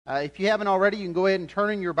If you haven't already, you can go ahead and turn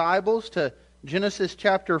in your Bibles to Genesis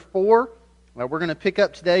chapter 4. We're going to pick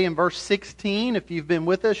up today in verse 16. If you've been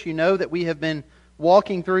with us, you know that we have been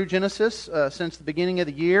walking through Genesis since the beginning of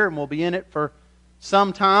the year, and we'll be in it for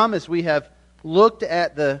some time as we have looked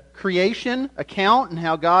at the creation account and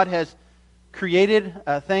how God has created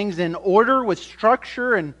things in order with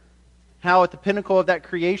structure, and how at the pinnacle of that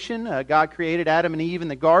creation, God created Adam and Eve in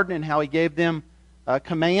the garden, and how He gave them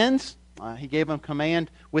commands. He gave them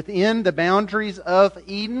command within the boundaries of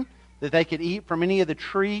Eden that they could eat from any of the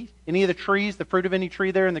trees, the fruit of any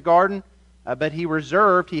tree there in the garden. But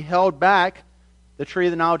He held back the tree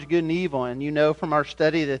of the knowledge of good and evil. And you know from our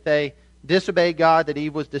study that they disobeyed God, that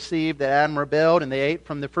Eve was deceived, that Adam rebelled, and they ate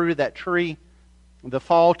from the fruit of that tree. The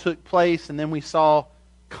fall took place, and then we saw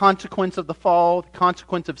consequence of the fall, the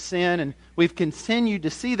consequence of sin, and we've continued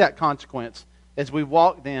to see that consequence as we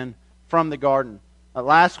walk then from the garden.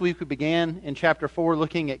 Last week we began in chapter 4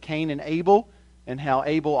 looking at Cain and Abel, and how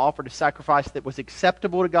Abel offered a sacrifice that was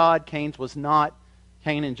acceptable to God. Cain's was not.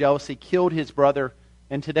 Cain in jealousy killed his brother.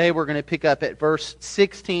 And today we're going to pick up at verse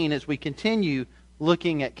 16 as we continue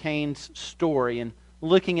looking at Cain's story and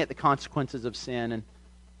looking at the consequences of sin. And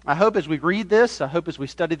I hope as we read this, I hope as we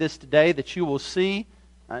study this today, that you will see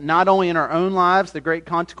not only in our own lives the great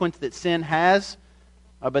consequence that sin has,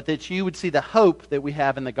 but that you would see the hope that we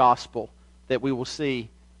have in the gospel that we will see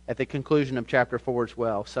at the conclusion of chapter 4 as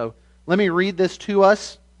well. So let me read this to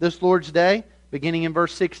us this Lord's Day, beginning in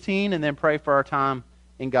verse 16, and then pray for our time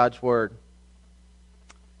in God's Word.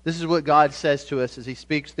 This is what God says to us as He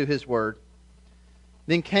speaks through His Word.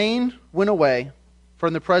 Then Cain went away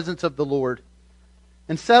from the presence of the Lord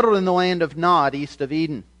and settled in the land of Nod, east of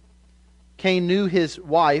Eden. Cain knew his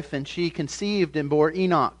wife, and she conceived and bore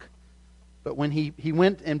Enoch. But when he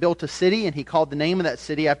went and built a city, and he called the name of that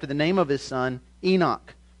city after the name of his son,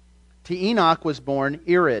 Enoch. To Enoch was born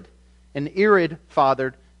Irad, and Irad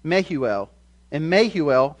fathered Mehuel, and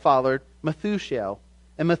Mehuel fathered Methuselah,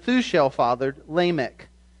 and Methuselah fathered Lamech.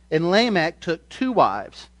 And Lamech took two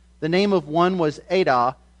wives. The name of one was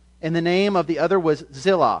Adah, and the name of the other was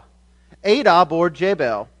Zillah. Adah bore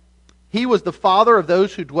Jabal. He was the father of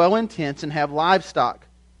those who dwell in tents and have livestock.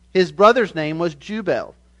 His brother's name was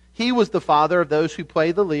Jubal. He was the father of those who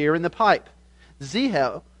play the lyre and the pipe.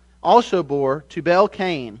 Zehel also bore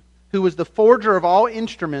Tubal-Cain, who was the forger of all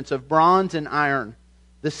instruments of bronze and iron.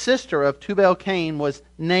 The sister of Tubal-Cain was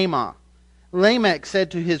Naamah. Lamech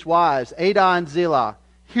said to his wives, Adah and Zillah,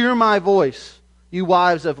 "Hear my voice, you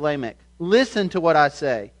wives of Lamech. Listen to what I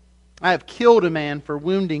say. I have killed a man for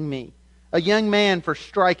wounding me, a young man for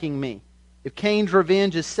striking me. If Cain's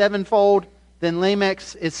revenge is sevenfold, then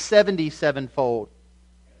Lamech's is 77-fold.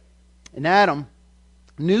 And Adam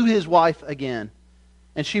knew his wife again,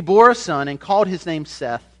 and she bore a son and called his name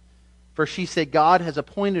Seth. For she said, God has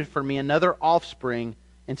appointed for me another offspring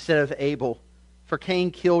instead of Abel, for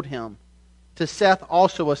Cain killed him. To Seth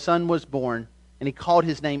also a son was born, and he called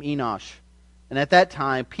his name Enosh. And at that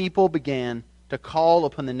time people began to call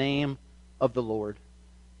upon the name of the Lord."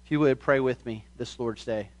 If you would pray with me this Lord's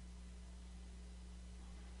Day.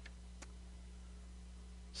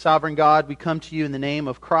 Sovereign God, we come to you in the name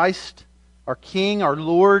of Christ, our King, our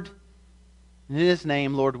Lord. In His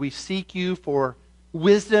name, Lord, we seek you for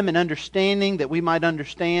wisdom and understanding, that we might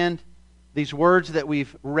understand these words that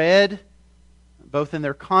we've read, both in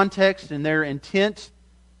their context and their intent.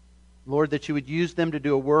 Lord, that you would use them to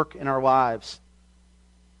do a work in our lives.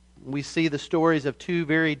 We see the stories of two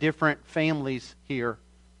very different families here,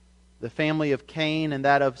 the family of Cain and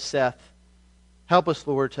that of Seth. Help us,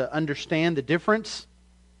 Lord, to understand the difference.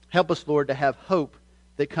 Help us, Lord, to have hope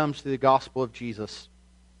that comes through the gospel of Jesus.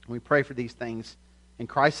 We pray for these things in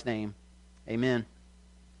Christ's name. Amen.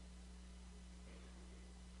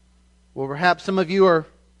 Well, perhaps some of you are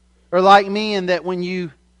like me in that when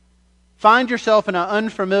you find yourself in an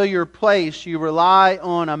unfamiliar place, you rely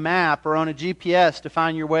on a map or on a GPS to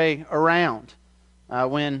find your way around.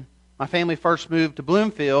 When my family first moved to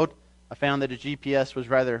Bloomfield, I found that a GPS was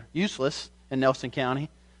rather useless in Nelson County.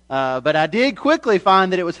 But I did quickly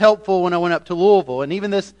find that it was helpful when I went up to Louisville. And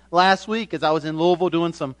even this last week, as I was in Louisville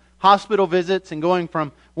doing some hospital visits and going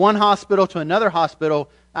from one hospital to another hospital,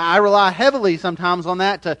 I rely heavily sometimes on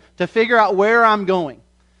that to figure out where I'm going.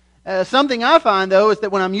 Something I find, though, is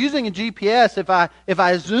that when I'm using a GPS, if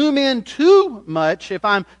I zoom in too much, if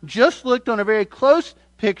I'm just looked on a very close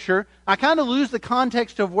picture, I kind of lose the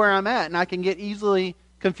context of where I'm at, and I can get easily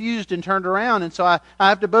confused and turned around. And so I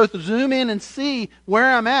have to both zoom in and see where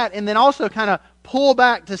I'm at, and then also kind of pull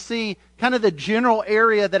back to see kind of the general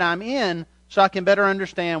area that I'm in, so I can better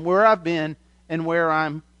understand where I've been and where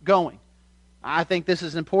I'm going. I think this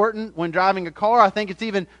is important when driving a car. I think it's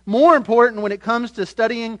even more important when it comes to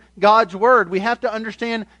studying God's Word. We have to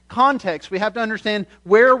understand context. We have to understand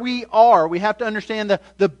where we are. We have to understand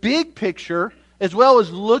the big picture as well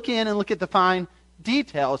as look in and look at the fine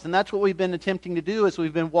details. And that's what we've been attempting to do as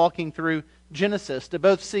we've been walking through Genesis, to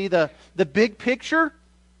both see the big picture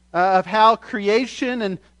of how creation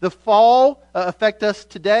and the fall affect us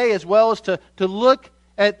today, as well as to look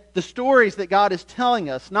at the stories that God is telling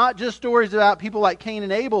us. Not just stories about people like Cain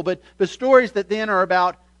and Abel, but stories that then are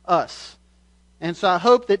about us. And so I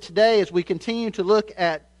hope that today, as we continue to look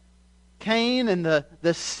at Cain and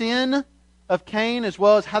the sin of Cain, as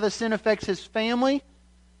well as how the sin affects his family,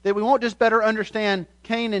 that we won't just better understand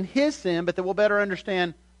Cain and his sin, but that we'll better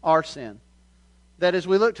understand our sin. That as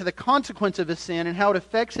we look to the consequence of his sin and how it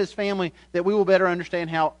affects his family, that we will better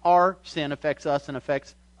understand how our sin affects us and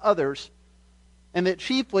affects others. And that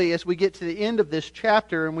chiefly, as we get to the end of this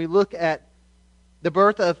chapter and we look at the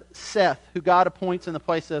birth of Seth, who God appoints in the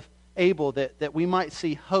place of Abel, that we might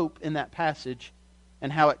see hope in that passage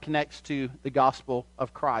and how it connects to the gospel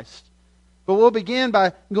of Christ. But we'll begin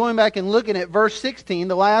by going back and looking at verse 16,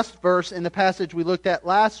 the last verse in the passage we looked at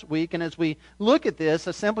last week. And as we look at this,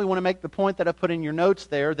 I simply want to make the point that I put in your notes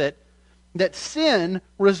there, that sin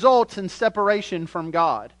results in separation from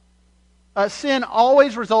God. Sin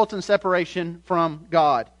always results in separation from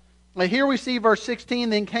God. Here we see verse 16,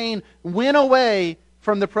 then Cain went away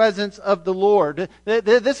from the presence of the Lord.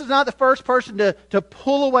 This is not the first person to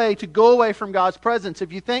pull away, to go away from God's presence.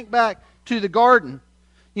 If you think back to the garden,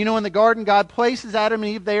 you know, in the garden, God places Adam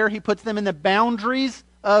and Eve there. He puts them in the boundaries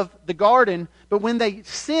of the garden. But when they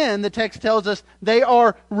sin, the text tells us they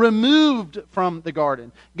are removed from the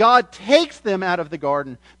garden. God takes them out of the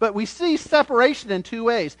garden. But we see separation in two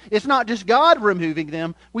ways. It's not just God removing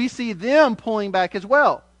them. We see them pulling back as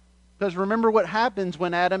well. Because remember what happens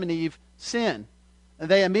when Adam and Eve sin.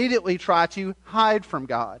 They immediately try to hide from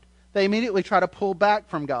God. They immediately try to pull back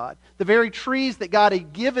from God. The very trees that God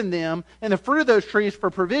had given them, and the fruit of those trees for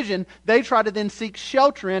provision, they try to then seek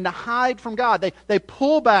shelter in to hide from God. They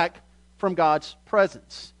pull back from God's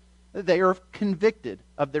presence. They are convicted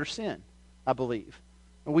of their sin, I believe.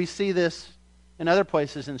 And we see this in other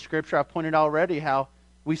places in Scripture. I've pointed already how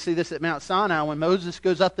we see this at Mount Sinai when Moses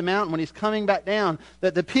goes up the mountain, when he's coming back down,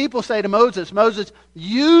 that the people say to Moses, Moses,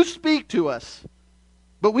 you speak to us.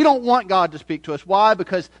 But we don't want God to speak to us. Why?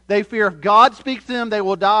 Because they fear if God speaks to them, they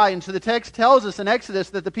will die. And so the text tells us in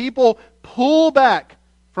Exodus that the people pull back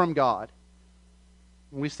from God.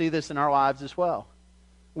 And we see this in our lives as well.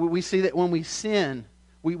 We see that when we sin,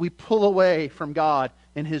 we pull away from God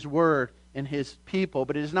and His Word and His people.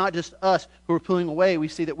 But it is not just us who are pulling away. We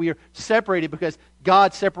see that we are separated because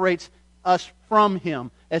God separates us from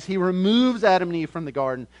Him as He removes Adam and Eve from the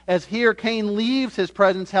garden. As here Cain leaves His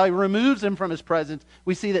presence, how He removes him from His presence,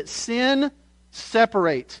 we see that sin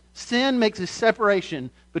separates. Sin makes a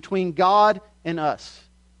separation between God and us.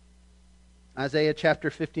 Isaiah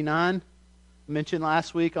chapter 59, mentioned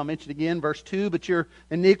last week, I'll mention again, verse 2, but your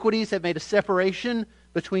iniquities have made a separation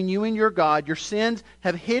between you and your God. Your sins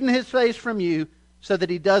have hidden His face from you so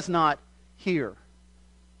that He does not hear.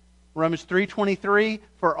 Romans 3:23,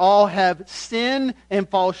 for all have sinned and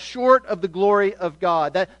fall short of the glory of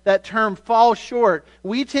God. That term, fall short,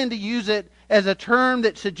 we tend to use it as a term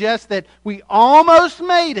that suggests that we almost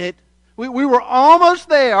made it. We were almost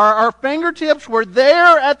there. Our fingertips were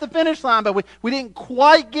there at the finish line, but we didn't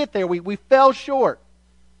quite get there. We fell short.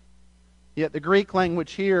 Yet the Greek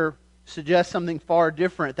language here suggests something far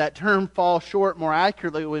different. That term, fall short, more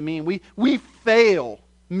accurately would mean we fail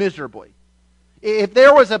miserably. If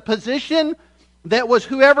there was a position that was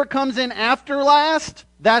whoever comes in after last,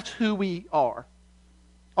 that's who we are.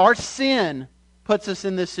 Our sin puts us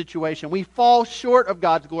in this situation. We fall short of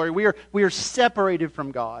God's glory. We are separated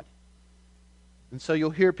from God. And so you'll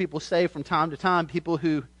hear people say from time to time, people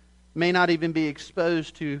who may not even be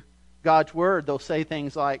exposed to God's Word, they'll say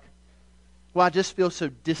things like, well, I just feel so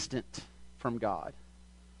distant from God.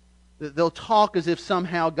 They'll talk as if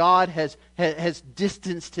somehow God has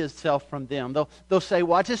distanced Himself from them. They'll say,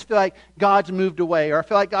 well, I just feel like God's moved away, or I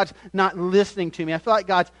feel like God's not listening to me. I feel like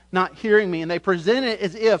God's not hearing me. And they present it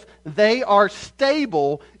as if they are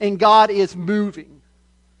stable and God is moving.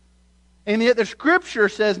 And yet the Scripture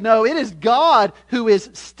says, no, it is God who is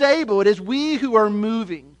stable. It is we who are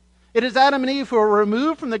moving. It is Adam and Eve who are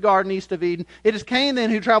removed from the garden east of Eden. It is Cain then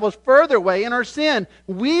who travels further away in our sin.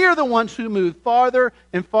 We are the ones who move farther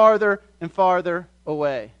and farther and farther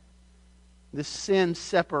away. This sin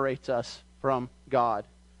separates us from God.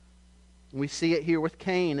 And we see it here with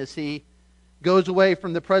Cain as he goes away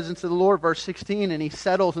from the presence of the Lord, verse 16, and he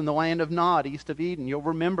settles in the land of Nod, east of Eden. You'll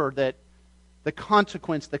remember that the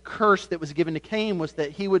consequence, the curse that was given to Cain was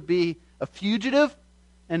that he would be a fugitive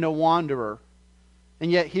and a wanderer.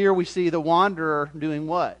 And yet here we see the wanderer doing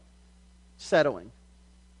what? Settling.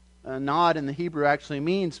 Nod in the Hebrew actually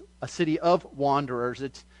means a city of wanderers.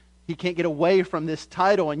 He can't get away from this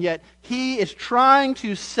title, and yet he is trying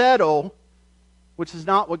to settle, which is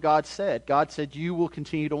not what God said. God said, you will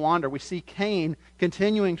continue to wander. We see Cain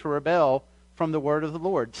continuing to rebel from the word of the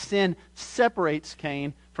Lord. Sin separates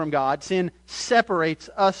Cain from God. Sin separates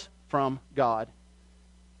us from God.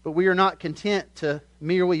 But we are not content to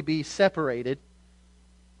merely be separated,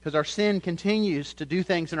 because our sin continues to do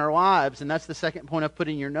things in our lives, and that's the second point I've put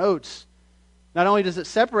in your notes. Not only does it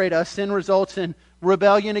separate us, sin results in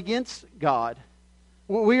rebellion against God.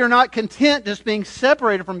 We are not content just being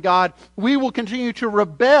separated from God. We will continue to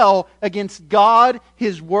rebel against God,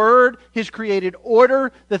 His Word, His created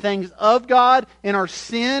order, the things of God. In our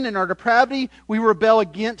sin and our depravity, we rebel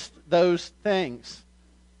against those things.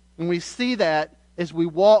 And we see that as we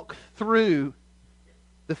walk through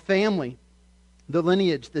the family, the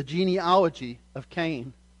lineage, the genealogy of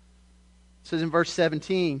Cain. It says in verse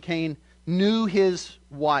 17, Cain knew his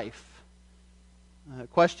wife. A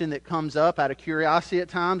question that comes up out of curiosity at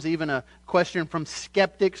times, even a question from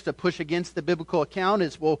skeptics to push against the biblical account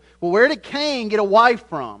is, well, where did Cain get a wife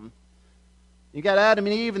from? You got Adam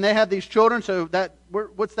and Eve, and they have these children, so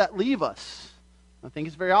what's that leave us? I think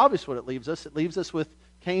it's very obvious what it leaves us. It leaves us with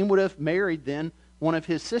Cain would have married then one of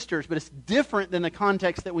his sisters, but it's different than the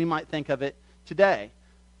context that we might think of it today.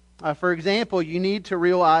 For example, you need to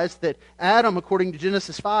realize that Adam, according to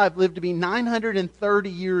Genesis 5, lived to be 930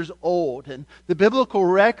 years old. And the biblical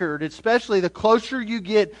record, especially the closer you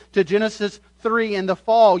get to Genesis 3 and the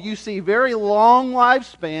fall, you see very long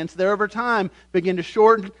lifespans that over time begin to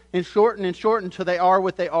shorten and shorten and shorten until they are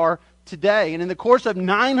what they are today. And in the course of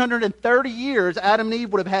 930 years, Adam and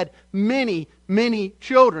Eve would have had many, many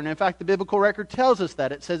children. In fact, the biblical record tells us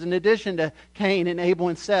that. It says in addition to Cain and Abel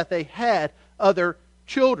and Seth, they had other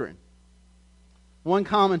children. One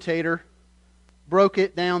commentator broke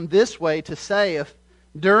it down this way to say, if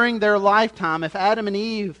during their lifetime, if Adam and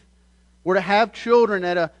Eve were to have children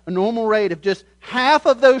at a normal rate, if just half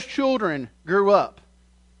of those children grew up,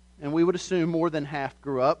 and we would assume more than half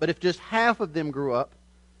grew up, but if just half of them grew up,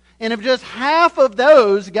 and if just half of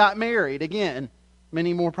those got married, again,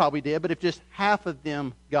 many more probably did, but if just half of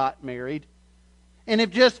them got married, and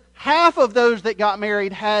if just half of those that got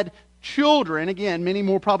married had children, again, many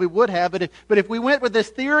more probably would have, but if we went with this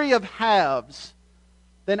theory of halves,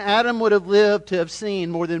 then Adam would have lived to have seen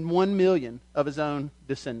more than 1 million of his own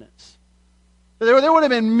descendants. So there would have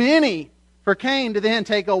been many for Cain to then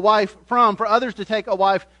take a wife from, for others to take a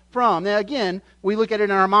wife from. Now again, we look at it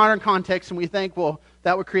in our modern context and we think, well,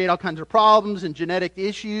 that would create all kinds of problems and genetic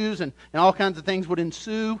issues and all kinds of things would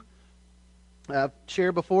ensue. I've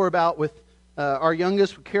shared before about with our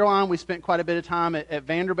youngest, with Caroline, we spent quite a bit of time at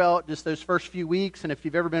Vanderbilt just those first few weeks. And if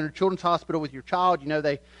you've ever been to a children's hospital with your child, you know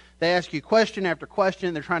they ask you question after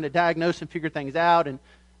question. They're trying to diagnose and figure things out. And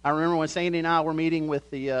I remember when Sandy and I were meeting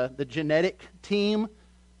with the genetic team,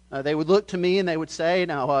 they would look to me and they would say,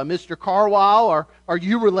 now, Mr. Carwile, are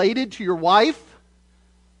you related to your wife?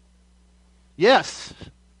 Yes,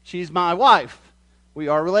 she's my wife. We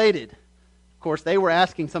are related. Of course, they were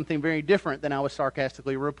asking something very different than I was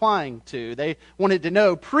sarcastically replying to. They wanted to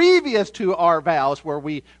know, previous to our vows, were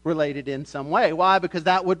we related in some way? Why? Because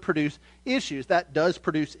that would produce issues. That does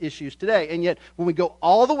produce issues today. And yet, when we go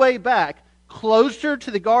all the way back, closer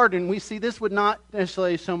to the garden, we see this would not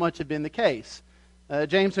necessarily so much have been the case.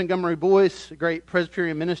 James Montgomery Boyce, a great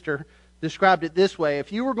Presbyterian minister, described it this way.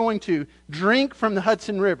 If you were going to drink from the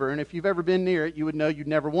Hudson River, and if you've ever been near it, you would know you'd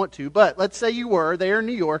never want to, but let's say you were there in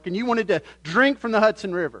New York and you wanted to drink from the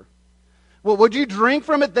Hudson River. Well, would you drink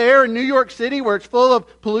from it there in New York City where it's full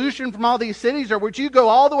of pollution from all these cities, or would you go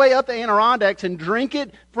all the way up the Adirondacks and drink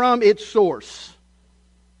it from its source?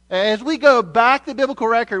 As we go back to the biblical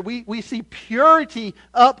record, we see purity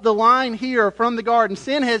up the line here from the garden.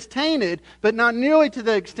 Sin has tainted, but not nearly to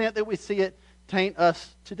the extent that we see it taint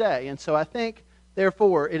us today. And so I think,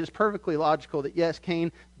 therefore, it is perfectly logical that, yes,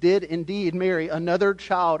 Cain did indeed marry another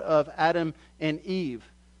child of Adam and Eve.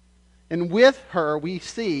 And with her, we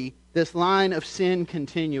see this line of sin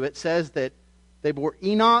continue. It says that they bore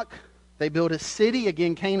Enoch. They built a city.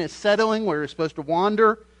 Again, Cain is settling where he's supposed to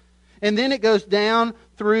wander. And then it goes down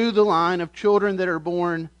through the line of children that are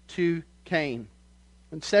born to Cain.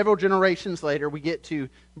 And several generations later, we get to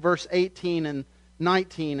verse 18 and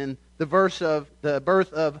 19 and the verse of the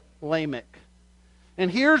birth of Lamech. And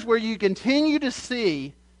here's where you continue to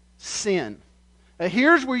see sin.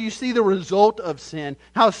 Here's where you see the result of sin.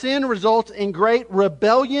 How sin results in great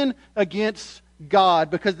rebellion against God.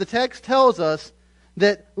 Because the text tells us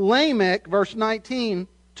that Lamech, verse 19,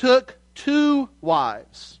 took 2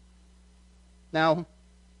 wives. Now,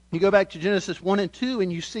 you go back to Genesis 1 and 2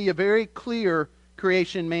 and you see a very clear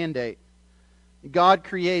creation mandate. God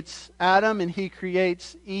creates Adam and He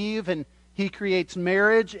creates Eve and He creates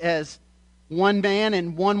marriage as one man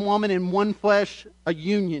and one woman in one flesh, a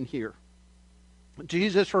union here.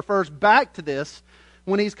 Jesus refers back to this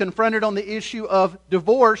when He's confronted on the issue of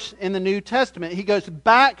divorce in the New Testament. He goes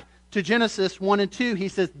back to Genesis 1 and 2. He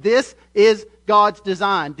says, this is God's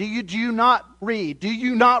design. Do you not read? Do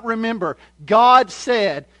you not remember? God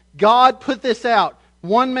said, God put this out.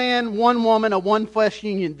 One man, one woman, a one flesh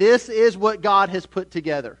union. This is what God has put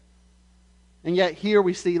together. And yet here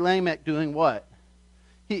we see Lamech doing what?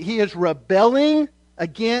 He is rebelling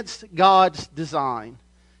against God's design.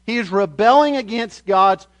 He is rebelling against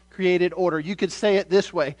God's created order. You could say it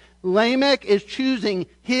this way. Lamech is choosing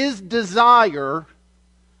his desire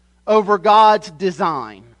over God's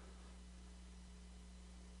design.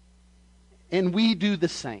 And we do the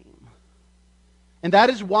same. And that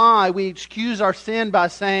is why we excuse our sin by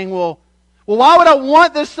saying, well, why would I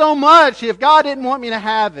want this so much if God didn't want me to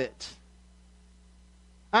have it?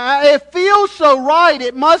 It feels so right.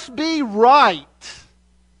 It must be right.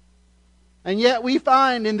 And yet we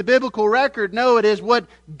find in the biblical record, no, it is what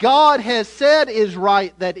God has said is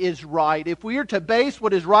right that is right. If we are to base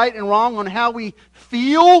what is right and wrong on how we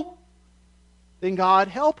feel, then God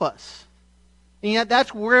help us. And yet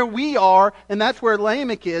that's where we are, and that's where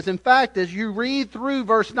Lamech is. In fact, as you read through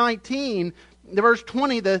verse 19, verse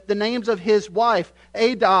 20, the names of his wife,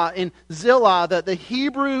 Adah and Zillah, the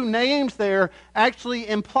Hebrew names there actually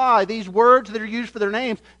imply, these words that are used for their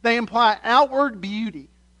names, they imply outward beauty,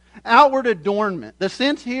 outward adornment. The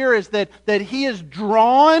sense here is that he is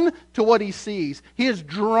drawn to what he sees. He is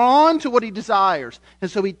drawn to what he desires. And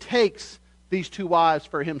so he takes these 2 wives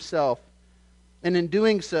for himself. And in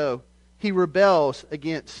doing so, he rebels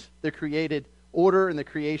against the created order and the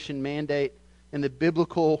creation mandate and the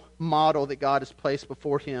biblical model that God has placed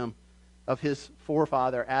before him of his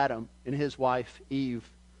forefather Adam and his wife Eve.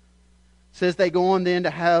 It says they go on then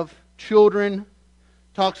to have children.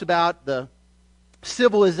 Talks about the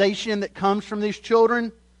civilization that comes from these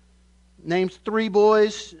children. Names 3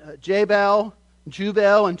 boys, Jabal,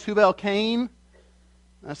 Jubal, and Tubal-Cain.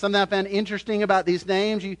 Something I found interesting about these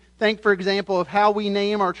names, you think, for example, of how we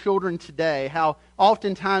name our children today. How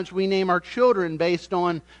oftentimes we name our children based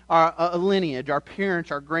on our lineage, our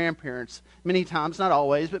parents, our grandparents. Many times, not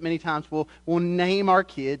always, but many times we'll name our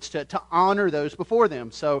kids to honor those before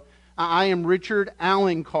them. So I am Richard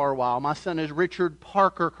Allen Carwile. My son is Richard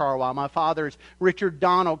Parker Carwile. My father is Richard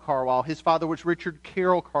Donald Carwile. His father was Richard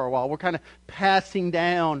Carroll Carwile. We're kind of passing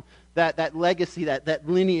down that legacy, that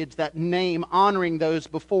lineage, that name, honoring those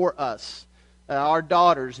before us. Our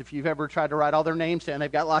daughters, if you've ever tried to write all their names down, they've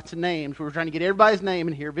got lots of names. We're trying to get everybody's name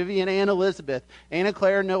in here. Vivian Ann Elizabeth, Anna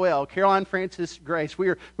Claire Noel, Caroline Francis Grace. We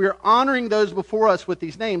are honoring those before us with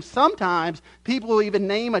these names. Sometimes people will even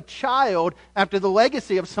name a child after the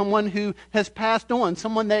legacy of someone who has passed on,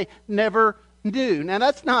 someone they never knew. Now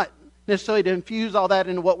that's not necessarily to infuse all that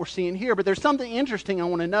into what we're seeing here, but there's something interesting I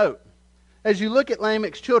want to note. As you look at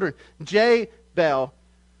Lamech's children, Jabal,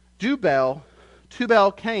 Jubal,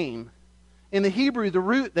 Tubal-Cain. In the Hebrew, the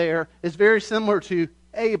root there is very similar to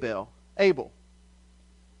Abel.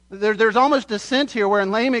 There's almost a sense here where in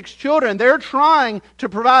Lamech's children, they're trying to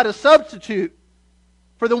provide a substitute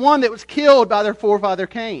for the one that was killed by their forefather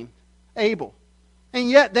Cain, Abel. And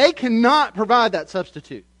yet they cannot provide that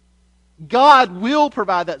substitute. God will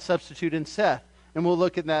provide that substitute in Seth. And we'll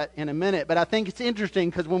look at that in a minute. But I think it's interesting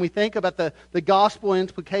because when we think about the gospel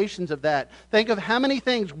implications of that, think of how many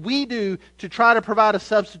things we do to try to provide a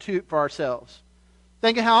substitute for ourselves.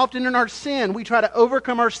 Think of how often in our sin we try to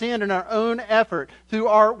overcome our sin in our own effort, through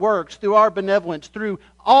our works, through our benevolence, through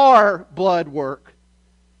our blood work,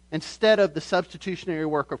 instead of the substitutionary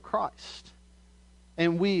work of Christ.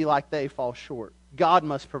 And we, like they, fall short. God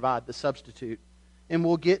must provide the substitute. And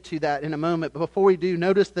we'll get to that in a moment. But before we do,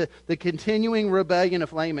 notice the continuing rebellion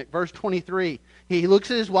of Lamech. Verse 23, he looks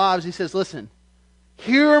at his wives. He says, listen,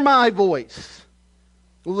 hear my voice.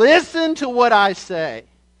 Listen to what I say.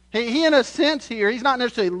 He in a sense here, he's not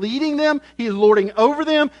necessarily leading them. He's lording over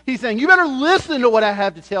them. He's saying, you better listen to what I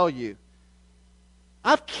have to tell you.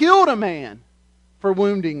 I've killed a man for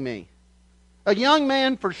wounding me. A young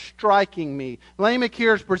man for striking me. Lamech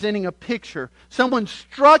here is presenting a picture. Someone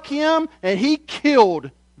struck him and he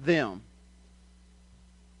killed them.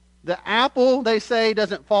 The apple, they say,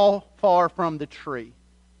 doesn't fall far from the tree.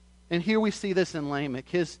 And here we see this in Lamech.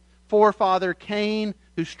 His forefather Cain,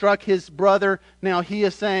 who struck his brother, now he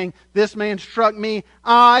is saying, this man struck me,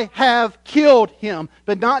 I have killed him.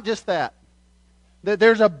 But not just that.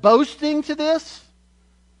 There's a boasting to this.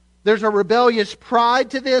 There's a rebellious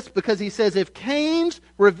pride to this, because he says if Cain's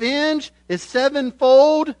revenge is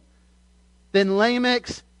sevenfold, then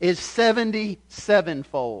Lamech's is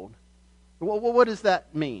 77-fold. What does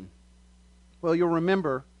that mean? Well, you'll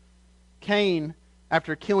remember Cain,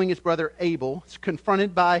 after killing his brother Abel, is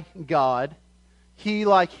confronted by God. He,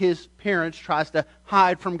 like his parents, tries to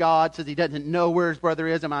hide from God, says he doesn't know where his brother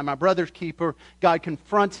is. Am I my brother's keeper? God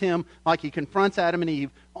confronts him like he confronts Adam and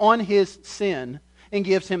Eve on his sin and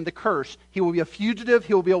gives him the curse. He will be a fugitive.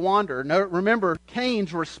 He will be a wanderer. Now, remember,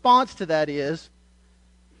 Cain's response to that is,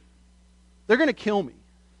 they're going to kill me.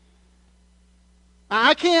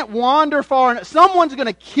 I can't wander far enough. Someone's going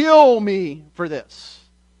to kill me for this.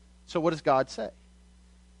 So what does God say?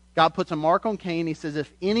 God puts a mark on Cain. He says,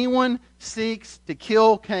 if anyone seeks to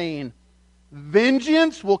kill Cain,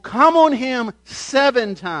 vengeance will come on him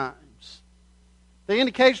 7 times. The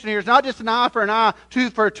indication here is not just an eye for an eye,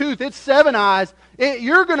 tooth for a tooth. It's 7 eyes.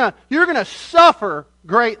 You're gonna suffer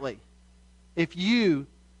greatly if you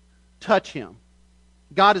touch him.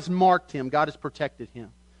 God has marked him. God has protected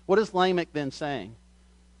him. What is Lamech then saying?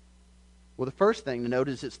 Well, the first thing to note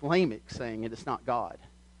is it's Lamech saying it. It's not God.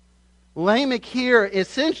 Lamech here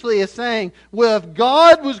essentially is saying, well, if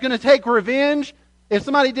God was going to take revenge, if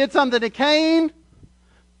somebody did something to Cain,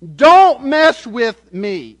 don't mess with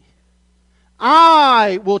me.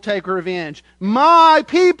 I will take revenge. My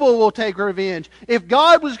people will take revenge. If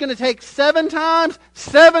God was going to take 7 times,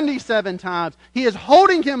 77 times. He is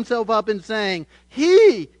holding himself up and saying,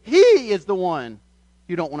 He is the one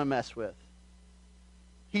you don't want to mess with.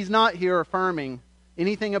 He's not here affirming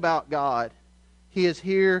anything about God. He is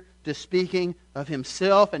here just speaking of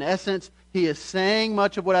himself. In essence, he is saying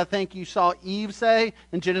much of what I think you saw Eve say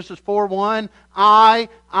in Genesis 4:1. I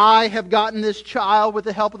have gotten this child with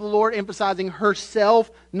the help of the Lord, emphasizing herself,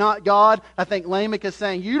 not God. I think Lamech is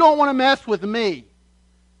saying, you don't want to mess with me.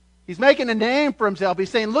 He's making a name for himself. He's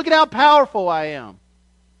saying, look at how powerful I am.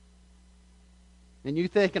 And you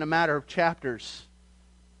think in a matter of chapters,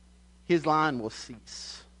 his line will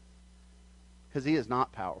cease. Because he is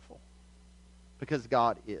not powerful. Because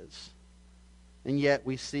God is. And yet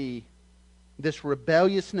we see this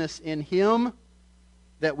rebelliousness in him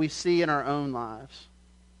that we see in our own lives.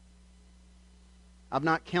 I've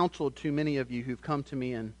not counseled too many of you who've come to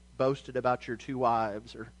me and boasted about your 2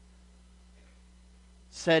 wives, or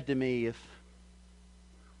said to me, if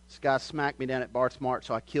this guy smacked me down at Bar Smart,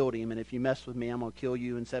 so I killed him, and if you mess with me, I'm going to kill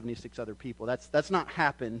you and 76 other people. That's not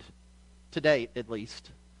happened to date, at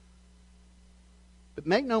least. But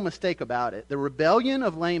make no mistake about it, the rebellion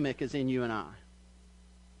of Lamech is in you and I.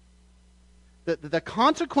 The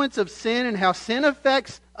consequence of sin and how sin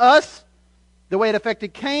affects us, the way it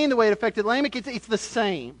affected Cain, the way it affected Lamech, it's the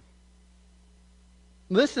same.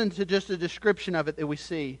 Listen to just a description of it that we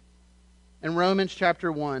see in Romans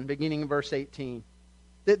chapter 1, beginning in verse 18.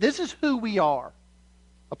 This is who we are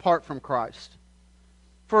apart from Christ.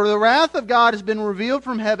 For the wrath of God has been revealed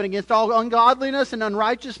from heaven against all ungodliness and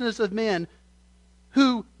unrighteousness of men,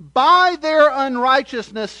 who by their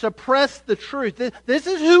unrighteousness suppress the truth. This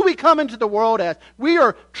is who we come into the world as. We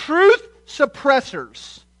are truth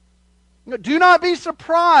suppressors. Do not be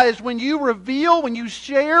surprised when you reveal, when you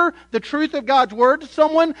share the truth of God's Word to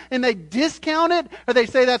someone and they discount it or they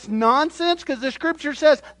say that's nonsense, because the Scripture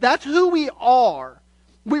says that's who we are.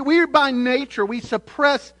 We by nature, we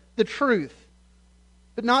suppress the truth.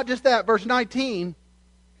 But not just that, verse 19.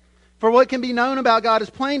 For what can be known about God is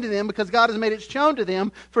plain to them, because God has made it shown to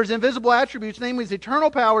them. For his invisible attributes, namely his eternal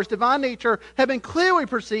powers, divine nature, have been clearly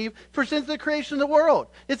perceived for since the creation of the world.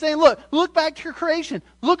 It's saying, look back to your creation.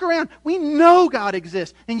 Look around. We know God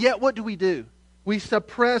exists. And yet what do? We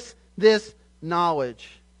suppress this knowledge.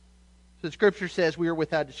 So the Scripture says we are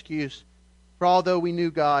without excuse. For although they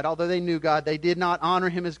knew God, they did not honor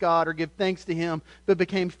him as God or give thanks to him, but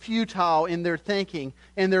became futile in their thinking,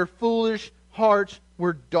 and their foolish hearts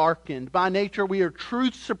were darkened. By nature, we are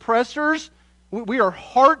truth suppressors. We are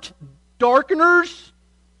heart darkeners.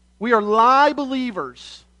 We are lie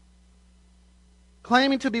believers.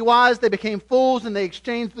 Claiming to be wise, they became fools, and they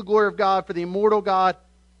exchanged the glory of God for the immortal God,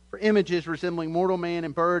 for images resembling mortal man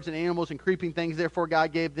and birds and animals and creeping things. Therefore,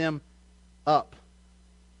 God gave them up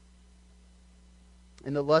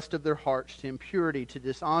in the lust of their hearts to impurity, to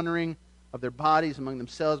dishonoring of their bodies among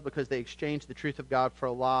themselves, because they exchanged the truth of God for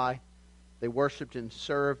a lie. They worshipped and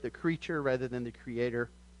served the creature rather than the Creator,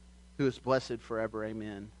 who is blessed forever.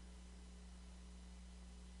 Amen.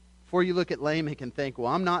 Before you look at Lamech and think, well,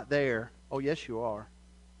 I'm not there. Oh, yes, you are.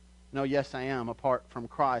 No, yes, I am. Apart from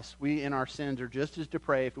Christ, we in our sins are just as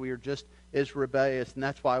depraved. We are just as rebellious. And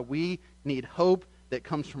that's why we need hope that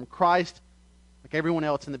comes from Christ, like everyone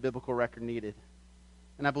else in the biblical record needed.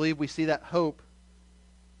 And I believe we see that hope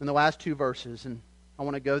in the last two verses. And I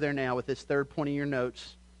want to go there now with this third point in your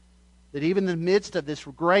notes. That even in the midst of this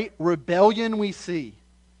great rebellion we see,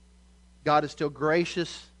 God is still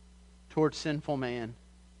gracious towards sinful man.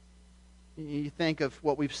 You think of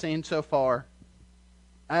what we've seen so far.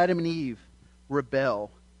 Adam and Eve rebel.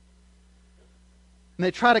 And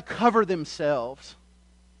they try to cover themselves,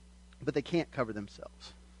 but they can't cover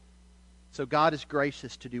themselves. So God is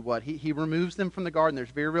gracious to do what? He removes them from the garden. There's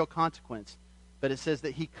very real consequence. But it says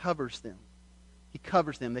that He covers them. He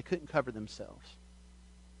covers them. They couldn't cover themselves.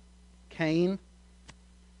 Cain,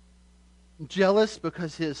 jealous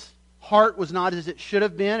because his heart was not as it should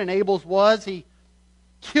have been, and Abel's was. He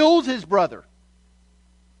kills his brother.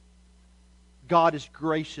 God is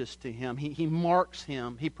gracious to him. He marks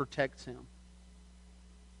him. He protects him.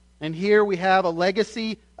 And here we have a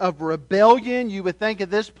legacy of rebellion. You would think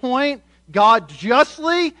at this point, God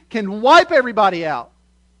justly can wipe everybody out.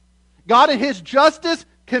 God in His justice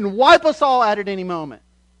can wipe us all out at any moment.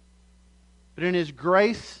 But in His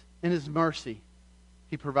grace and His mercy,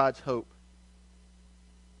 He provides hope.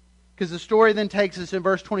 Because the story then takes us in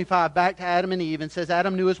verse 25 back to Adam and Eve and says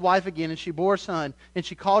Adam knew his wife again and she bore a son and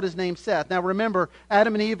she called his name Seth. Now remember,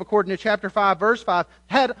 Adam and Eve, according to chapter 5, verse 5,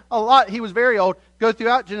 had a lot. He was very old. Go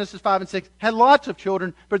throughout Genesis 5 and 6. Had lots of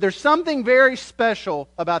children. But there's something very special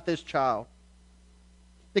about this child.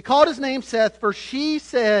 They called his name Seth, for she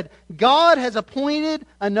said, God has appointed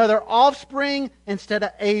another offspring instead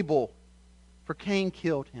of Abel, for Cain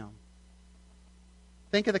killed him.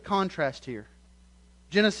 Think of the contrast here.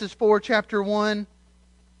 Genesis 4, chapter 1.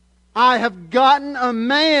 I have gotten a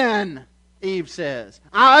man, Eve says.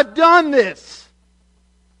 I've done this.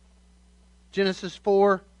 Genesis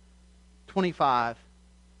 4, 25.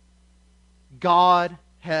 God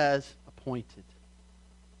has appointed.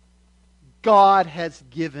 God has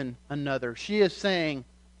given another. She is saying,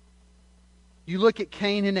 you look at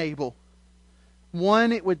Cain and Abel.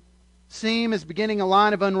 One, it would seem as beginning a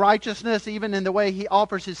line of unrighteousness, even in the way he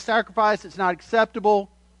offers his sacrifice. It's not acceptable.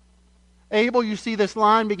 Abel, you see this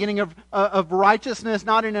line beginning of righteousness,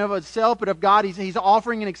 not in and of itself, but of God. He's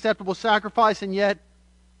offering an acceptable sacrifice, and yet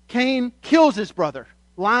Cain kills his brother.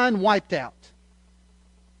 Line wiped out.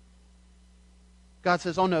 God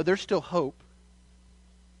says, oh no, there's still hope.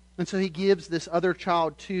 And so He gives this other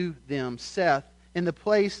child to them, Seth, in the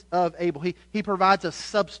place of Abel. He provides a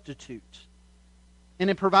substitute. And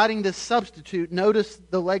in providing this substitute, notice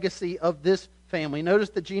the legacy of this family. Notice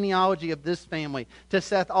the genealogy of this family. To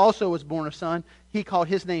Seth also was born a son. He called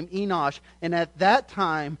his name Enosh. And at that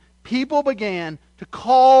time, people began to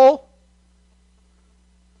call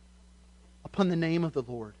upon the name of the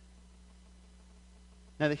Lord.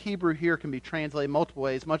 Now, the Hebrew here can be translated multiple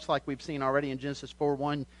ways, much like we've seen already in Genesis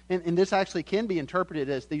 4:1. And this actually can be interpreted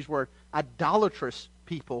as these were idolatrous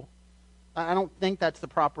people. I don't think that's the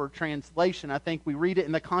proper translation. I think we read it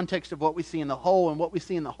in the context of what we see in the whole, and what we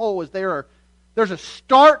see in the whole is there's a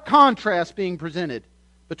stark contrast being presented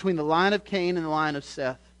between the line of Cain and the line of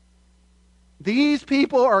Seth. These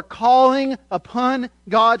people are calling upon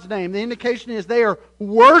God's name. The indication is they are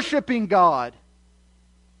worshiping God.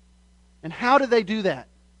 And how do they do that?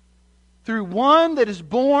 Through one that is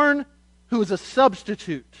born who is a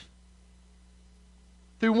substitute.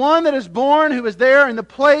 Through one that is born who is there in the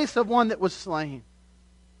place of one that was slain.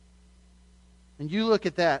 And you look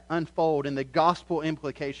at that unfold, and the gospel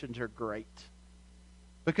implications are great.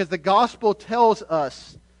 Because the gospel tells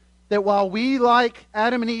us that while we, like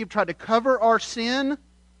Adam and Eve, try to cover our sin,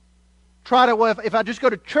 if I just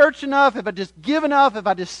go to church enough, if I just give enough, if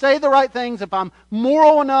I just say the right things, if I'm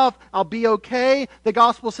moral enough, I'll be okay. The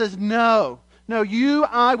gospel says no. No,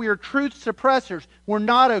 we are truth suppressors. We're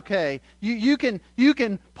not okay. You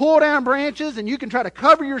can pull down branches and you can try to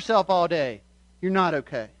cover yourself all day. You're not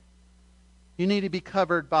okay. You need to be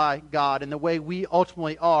covered by God. And the way we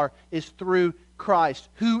ultimately are is through Christ,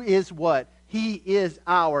 who is what? He is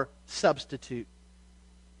our substitute.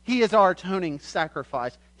 He is our atoning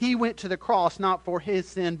sacrifice. He went to the cross not for His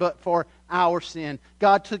sin, but for our sin.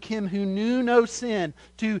 God took Him who knew no sin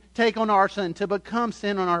to take on our sin, to become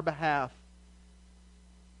sin on our behalf.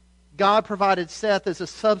 God provided Seth as a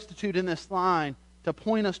substitute in this line to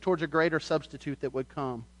point us towards a greater substitute that would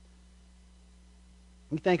come.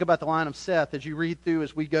 You think about the line of Seth as you read through,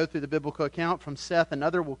 as we go through the biblical account. From Seth,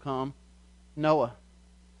 another will come, Noah.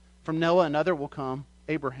 From Noah, another will come,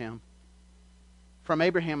 Abraham. From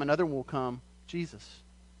Abraham, another will come, Jesus.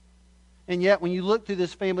 And yet, when you look through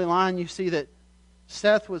this family line, you see that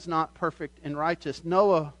Seth was not perfect and righteous.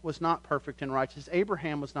 Noah was not perfect and righteous.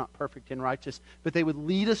 Abraham was not perfect and righteous. But they would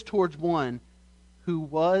lead us towards one who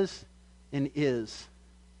was and is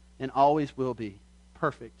and always will be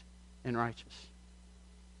perfect and righteous.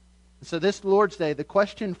 And so this Lord's Day, the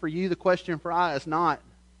question for you, the question for I is not,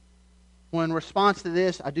 well, in response to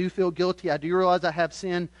this, I do feel guilty. I do realize I have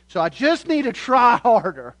sin, so I just need to try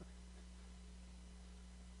harder.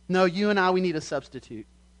 No, you and I, we need a substitute.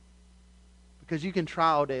 Because you can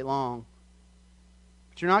try all day long.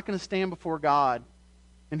 But you're not going to stand before God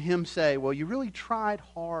and Him say, well, you really tried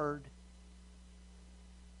hard.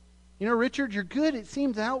 You know, Richard, you're good. It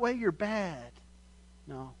seems that way you're bad.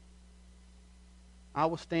 No. I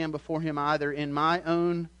will stand before Him either in my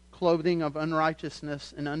own clothing of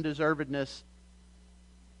unrighteousness and undeservedness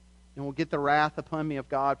and will get the wrath upon me of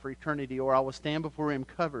God for eternity, or I will stand before Him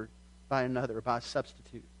covered by another, by a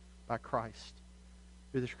substitute, by Christ,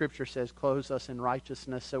 who the Scripture says clothes us in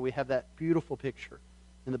righteousness. So we have that beautiful picture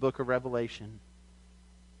in the book of Revelation.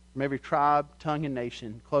 From every tribe, tongue, and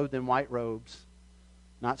nation, clothed in white robes,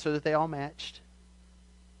 not so that they all matched.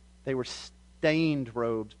 They were stained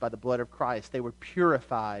robes by the blood of Christ. They were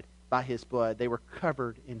purified by His blood. They were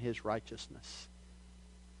covered in His righteousness.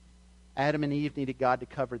 Adam and Eve needed God to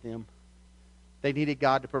cover them. They needed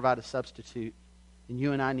God to provide a substitute. And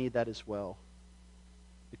you and I need that as well.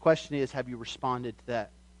 The question is, have you responded to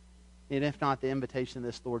that? And if not, the invitation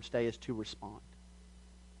this Lord's Day is to respond.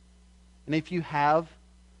 And if you have,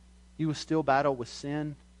 you will still battle with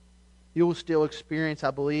sin. You will still experience,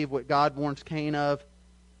 I believe, what God warns Cain of.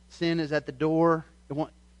 Sin is at the door.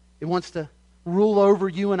 It wants to rule over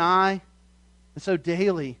you and I. And so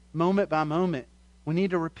daily, moment by moment, we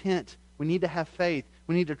need to repent. We need to have faith.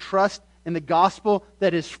 We need to trust in the gospel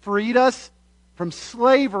that has freed us from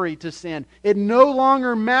slavery to sin. It no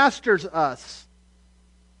longer masters us.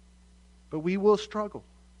 But we will struggle.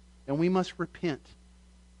 And we must repent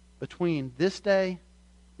between this day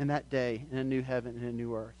and that day in a new heaven and a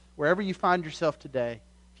new earth. Wherever you find yourself today,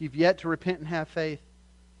 if you've yet to repent and have faith,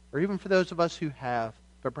 or even for those of us who have,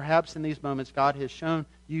 but perhaps in these moments God has shown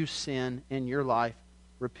you sin in your life,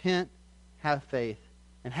 repent, have faith,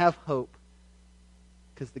 and have hope.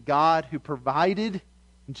 Because the God who provided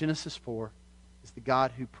in Genesis 4 is the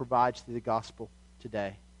God who provides through the gospel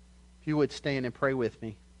today. If you would stand and pray with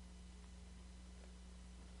me.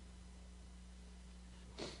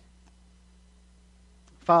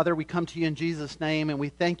 Father, we come to you in Jesus' name, and we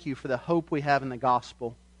thank you for the hope we have in the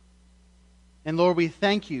gospel. And Lord, we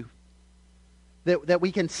thank you that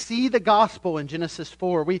we can see the gospel in Genesis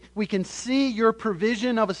 4. We can see your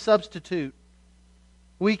provision of a substitute.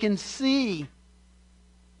 We can see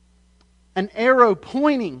an arrow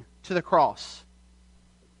pointing to the cross.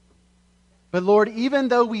 But Lord, even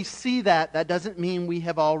though we see that, that doesn't mean we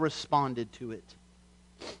have all responded to it.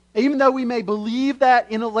 Even though we may believe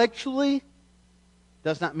that intellectually,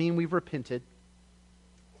 does not mean we've repented.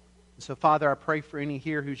 And so, Father, I pray for any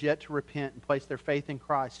here who's yet to repent and place their faith in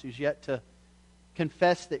Christ, who's yet to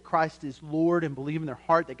confess that Christ is Lord and believe in their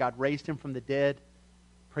heart that God raised Him from the dead.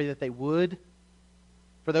 Pray that they would.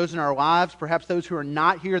 For those in our lives, perhaps those who are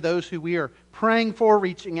not here, those who we are praying for,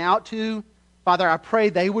 reaching out to, Father, I pray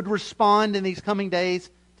they would respond in these coming days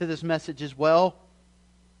to this message as well.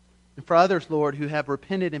 And for others, Lord, who have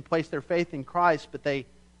repented and placed their faith in Christ, but they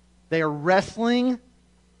are wrestling.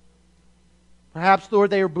 Perhaps, Lord,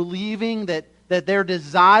 they are believing that their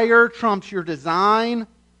desire trumps your design.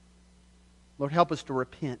 Lord, help us to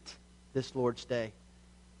repent this Lord's Day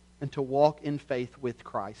and to walk in faith with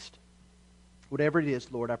Christ. Whatever it is,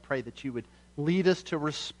 Lord, I pray that you would lead us to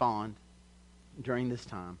respond during this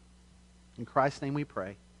time. In Christ's name we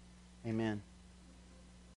pray. Amen.